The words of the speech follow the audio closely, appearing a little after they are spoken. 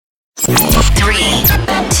Three,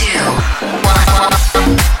 two,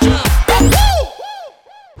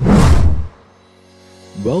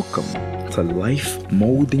 Welcome to Life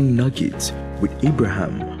Molding Nuggets with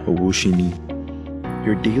Abraham Owushini,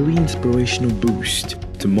 your daily inspirational boost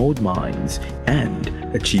to mold minds and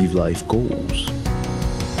achieve life goals.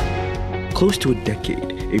 Close to a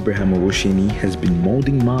decade, Abraham Owushini has been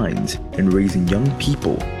molding minds and raising young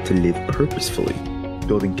people to live purposefully,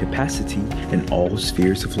 building capacity in all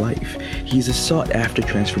spheres of life. He is a sought-after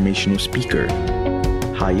transformational speaker,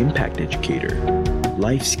 high-impact educator,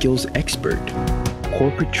 life skills expert,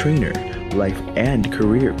 corporate trainer, life and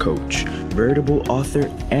career coach, veritable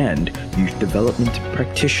author, and youth development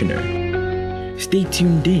practitioner. Stay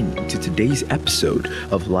tuned in to today's episode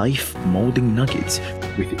of Life Molding Nuggets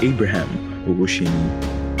with Abraham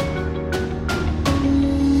Owushini.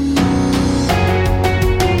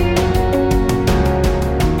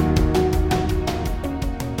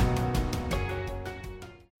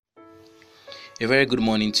 A very good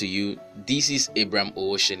morning to you. This is Abraham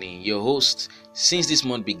Owushini, your host. Since this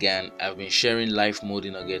month began, I've been sharing life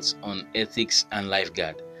molding nuggets on ethics and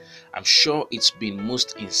lifeguard. I'm sure it's been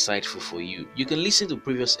most insightful for you. You can listen to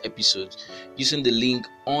previous episodes using the link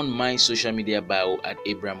on my social media bio at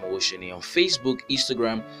Abraham Owushini on Facebook,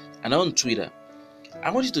 Instagram, and on Twitter. I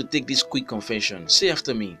want you to take this quick confession. Say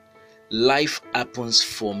after me, life happens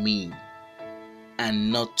for me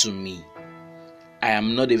and not to me. I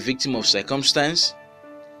am not a victim of circumstance.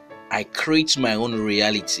 I create my own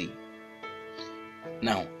reality.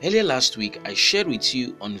 Now, earlier last week, I shared with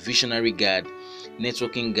you on visionary guard,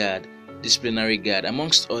 networking guard, disciplinary guard,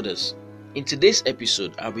 amongst others. In today's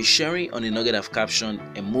episode, I'll be sharing on a nugget I've captioned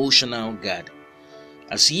emotional guard.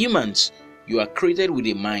 As humans, you are created with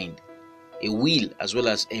a mind, a will, as well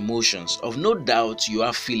as emotions. Of no doubt, you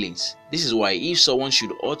have feelings. This is why if someone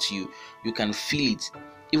should hurt you, you can feel it,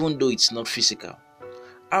 even though it's not physical.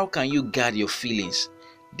 How can you guard your feelings?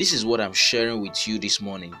 This is what I'm sharing with you this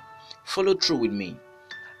morning. Follow through with me.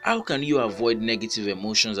 How can you avoid negative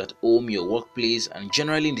emotions at home, your workplace, and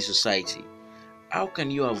generally in the society? How can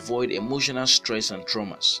you avoid emotional stress and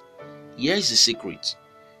traumas? Here is the secret.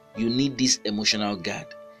 You need this emotional guard.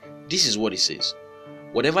 This is what it says.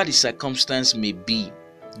 Whatever the circumstance may be,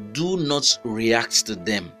 do not react to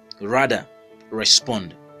them. Rather,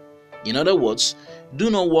 respond. In other words, do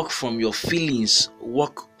not work from your feelings,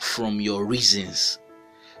 work from your reasons.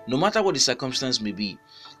 No matter what the circumstance may be,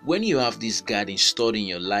 when you have this guard installed in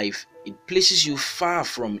your life, it places you far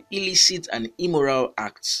from illicit and immoral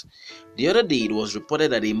acts. The other day, it was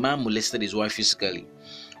reported that a man molested his wife physically.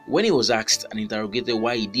 When he was asked and interrogated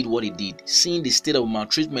why he did what he did, seeing the state of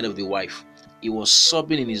maltreatment of the wife, he was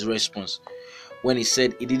sobbing in his response. When he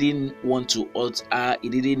said he didn't want to hurt her, he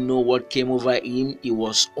didn't know what came over him, he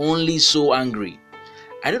was only so angry.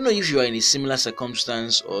 I don't know if you are in a similar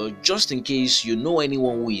circumstance or just in case you know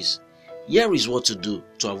anyone who is. Here is what to do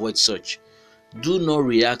to avoid such. Do not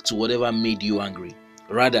react to whatever made you angry.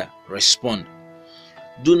 Rather, respond.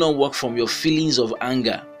 Do not work from your feelings of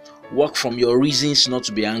anger. Work from your reasons not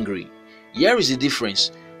to be angry. Here is the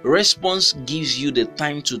difference. Response gives you the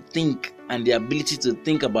time to think and the ability to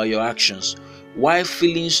think about your actions, while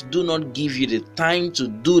feelings do not give you the time to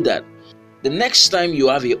do that. The next time you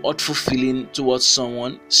have a hurtful feeling towards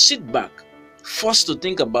someone, sit back, forced to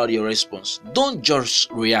think about your response. Don't just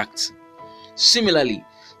react. Similarly,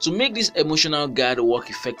 to make this emotional guard work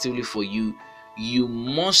effectively for you, you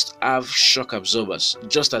must have shock absorbers,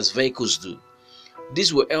 just as vehicles do.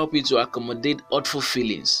 This will help you to accommodate hurtful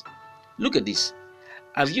feelings. Look at this.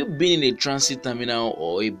 Have you been in a transit terminal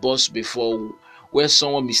or a bus before where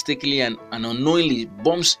someone mistakenly and unknowingly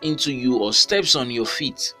bumps into you or steps on your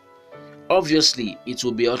feet? Obviously, it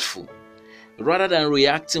will be hurtful. Rather than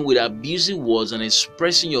reacting with abusive words and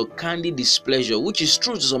expressing your candid displeasure, which is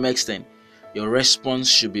true to some extent, your response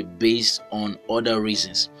should be based on other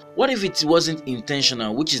reasons. What if it wasn't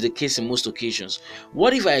intentional, which is the case in most occasions?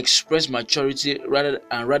 What if I express maturity rather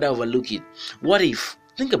overlook it? What if?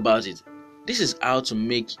 Think about it. This is how to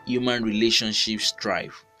make human relationships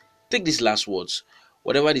thrive. Take these last words.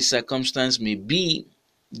 Whatever the circumstance may be,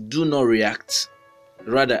 do not react.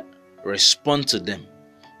 Rather, respond to them.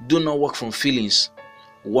 Do not work from feelings,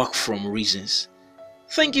 work from reasons.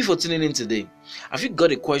 Thank you for tuning in today. Have you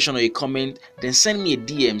got a question or a comment? Then send me a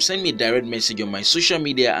DM, send me a direct message on my social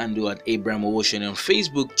media handle at Abraham Owushini on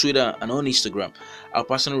Facebook, Twitter, and on Instagram. I'll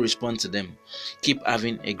personally respond to them. Keep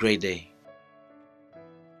having a great day.